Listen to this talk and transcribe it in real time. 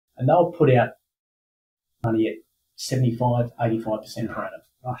and they'll put out money at 75, 85% per annum.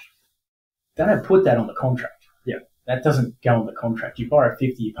 Gosh. They don't put that on the contract. Yeah. That doesn't go on the contract. You borrow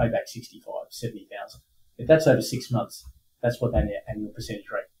 50, you pay back 65, 70,000. If that's over 6 months, that's what that annual percentage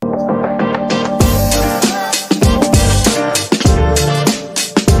rate is.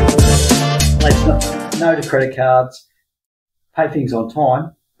 Let's no to credit cards, pay things on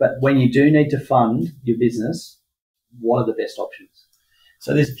time, but when you do need to fund your business, what are the best options?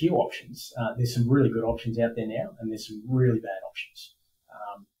 So there's a few options. There's some really good options out there now, and there's some really bad options.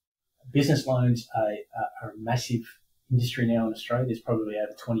 Business loans are a massive industry now in Australia. There's probably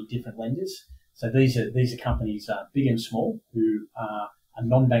over 20 different lenders. So these are companies, big and small, who are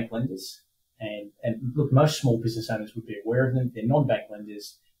non-bank lenders. And look, most small business owners would be aware of them. They're non-bank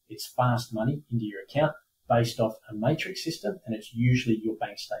lenders. It's fast money into your account based off a matrix system, and it's usually your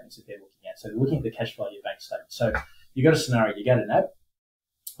bank statements that they're looking at. So they're looking at the cash flow of your bank statement. So you've got a scenario, you go to NAB.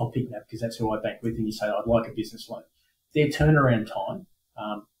 I'll pick NAB because that's who I bank with, and you say, I'd like a business loan. Their turnaround time,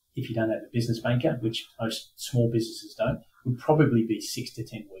 if you don't have a business banker, which most small businesses don't, would probably be 6 to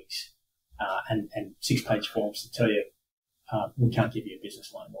 10 weeks, and 6-page forms to tell you, we can't give you a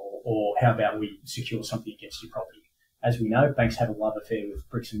business loan, or how about we secure something against your property. As we know, banks have a love affair with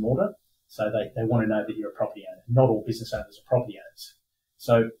bricks and mortar, so they want to know that you're a property owner. Not all business owners are property owners.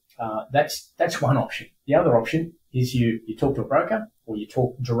 So that's one option. The other option is you talk to a broker, or you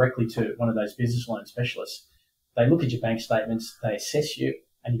talk directly to one of those business loan specialists. They look at your bank statements, they assess you,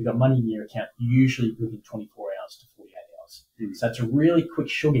 and you've got money in your account usually within 24 hours to 48 hours. So it's a really quick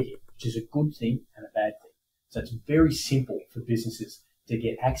sugar hit, which is a good thing and a bad thing. So it's very simple for businesses to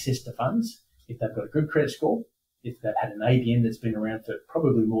get access to funds if they've got a good credit score, if they've had an ABN that's been around for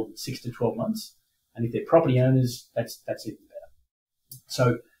probably more than 6 to 12 months, and if they're property owners, that's even better.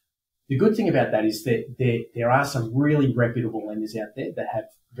 So the good thing about that is that there are some really reputable lenders out there that have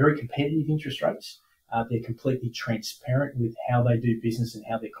very competitive interest rates. They're completely transparent with how they do business and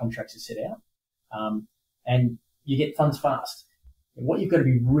how their contracts are set out. And you get funds fast. And what you've got to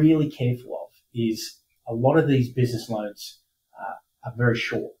be really careful of is a lot of these business loans are very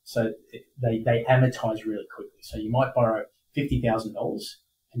short. So they amortize really quickly. So you might borrow $50,000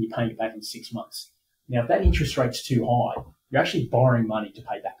 and you're paying it back in 6 months. Now, if that interest rate's too high, you're actually borrowing money to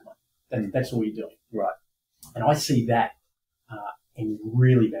pay back the money. That's all you're doing. Right. And I see that end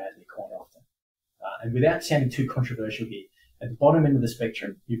really badly quite often. And without sounding too controversial here, at the bottom end of the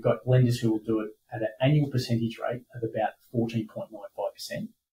spectrum, you've got lenders who will do it at an annual percentage rate of about 14.95%.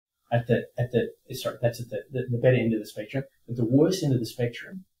 That's at the better end of the spectrum. At the worst end of the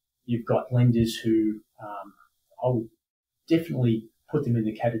spectrum, you've got lenders who I would definitely put them in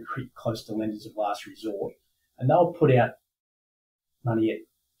the category close to lenders of last resort, and they'll put out money at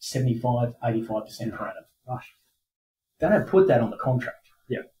 75, 85% per annum. Gosh. They don't put that on the contract.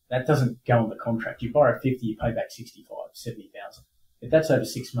 Yeah. That doesn't go on the contract. You borrow 50, you pay back 65, 70,000. If that's over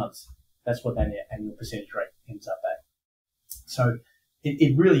 6 months, that's what that annual percentage rate ends up at. So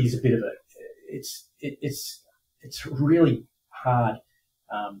it really is a bit of a, it's really hard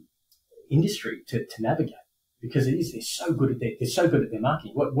industry to navigate, because they're so good at their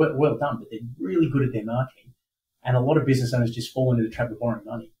marketing. Well done, but they're really good at their marketing. And a lot of business owners just fall into the trap of borrowing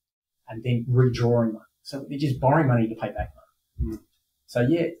money and then redrawing money. So they're just borrowing money to pay back money. So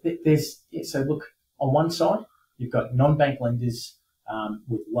so look, on one side, you've got non-bank lenders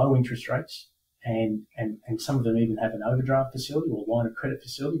with low interest rates, and some of them even have an overdraft facility or line of credit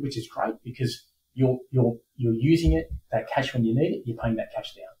facility, which is great because you're using it, that cash when you need it, you're paying that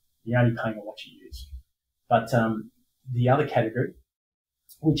cash down. You're only paying on what you use. But the other category,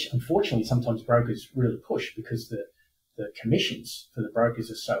 which unfortunately sometimes brokers really push because the commissions for the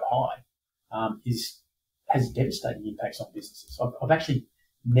brokers are so high, has devastating impacts on businesses. I've actually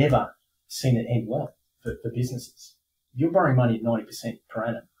never seen it end well for businesses. If you're borrowing money at 90% per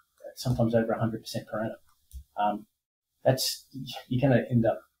annum, sometimes over 100% per annum, you're going to end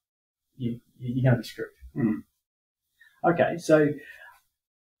up, you're going to be screwed. Okay, so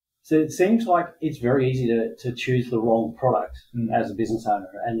it seems like it's very easy to choose the wrong product as a business owner.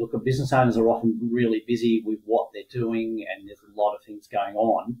 And look, business owners are often really busy with what they're doing, and there's a lot of things going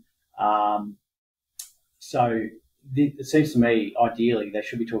on. So it seems to me, ideally, they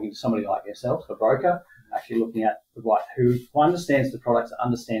should be talking to somebody like yourself, a broker, actually looking at who understands the products,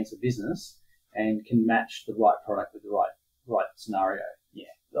 understands the business, and can match the right product with the right scenario.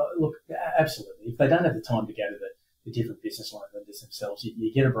 Yeah, look, absolutely. If they don't have the time to go to the different business loan lenders themselves,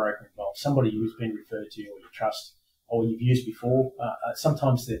 you get a broker involved, somebody who's been referred to or you trust or you've used before.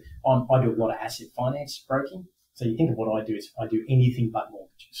 Sometimes I do a lot of asset finance broking. So you think of what I do is I do anything but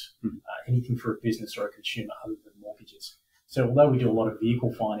mortgages, anything for a business or a consumer other than mortgages. So although we do a lot of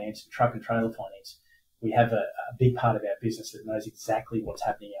vehicle finance and truck and trailer finance, we have a big part of our business that knows exactly what's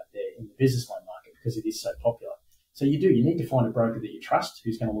happening out there in the business loan market because it is so popular. So you need to find a broker that you trust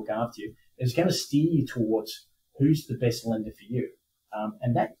who's going to look after you. It's going to steer you towards who's the best lender for you.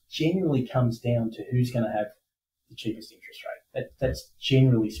 And that generally comes down to who's going to have the cheapest interest rate. That's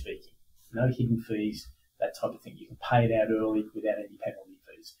generally speaking. No hidden fees, that type of thing. You can pay it out early without any penalty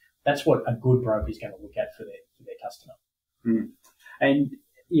fees. That's what a good broker is going to look at for their customer. And,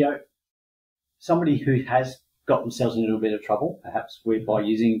 somebody who has got themselves in a little bit of trouble, perhaps by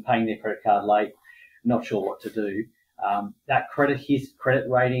paying their credit card late, not sure what to do. That credit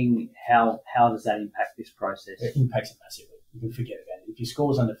rating, how does that impact this process? It impacts it massively. You can forget about it. If your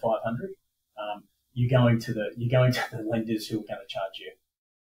score's under 500, you're going to the lenders who are going to charge you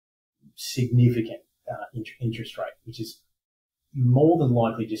significant interest rate, which is more than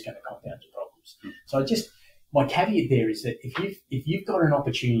likely just going to compound your problems. So my caveat there is that if you've got an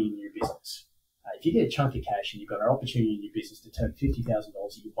opportunity in your business, if you get a chunk of cash and you've got an opportunity in your business to turn $50,000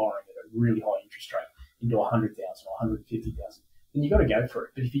 that you're borrowing at a really high interest rate into $100,000 or $150,000, then you've got to go for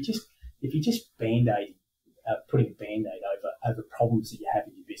it. But if you just band-aid, putting a band-aid over problems that you have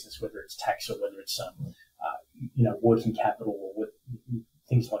in your business, whether it's tax or whether it's working capital or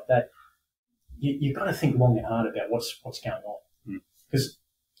things like that, you've got to think long and hard about what's going on. Because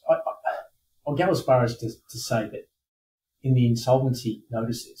I'll go as far as to say that in the insolvency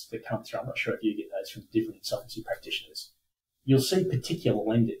notices that come through, I'm not sure if you get those from different insolvency practitioners, you'll see particular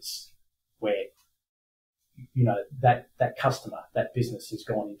lenders where, that customer, that business has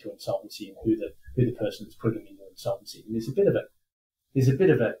gone into insolvency and who the person that's put them into insolvency. And there's a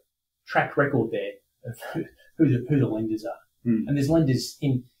bit of a track record there of who the lenders are. And there's lenders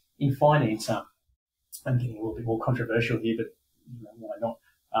in finance. I'm getting a little bit more controversial here, but why not?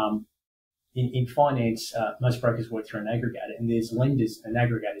 In finance, most brokers work through an aggregator, and there's lenders. An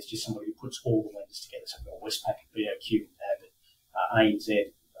aggregator is just somebody who puts all the lenders together. So we've got Westpac, BOQ, Abbott,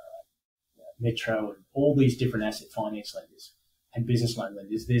 ANZ, Metro, and all these different asset finance lenders and business loan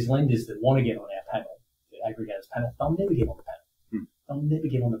lenders. There's lenders that want to get on our panel, the aggregators panel. They'll never get on the panel. They'll never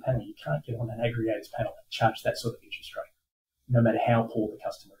get on the panel. You can't get on an aggregators panel and charge that sort of interest rate, no matter how poor the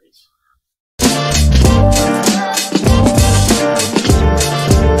customer is.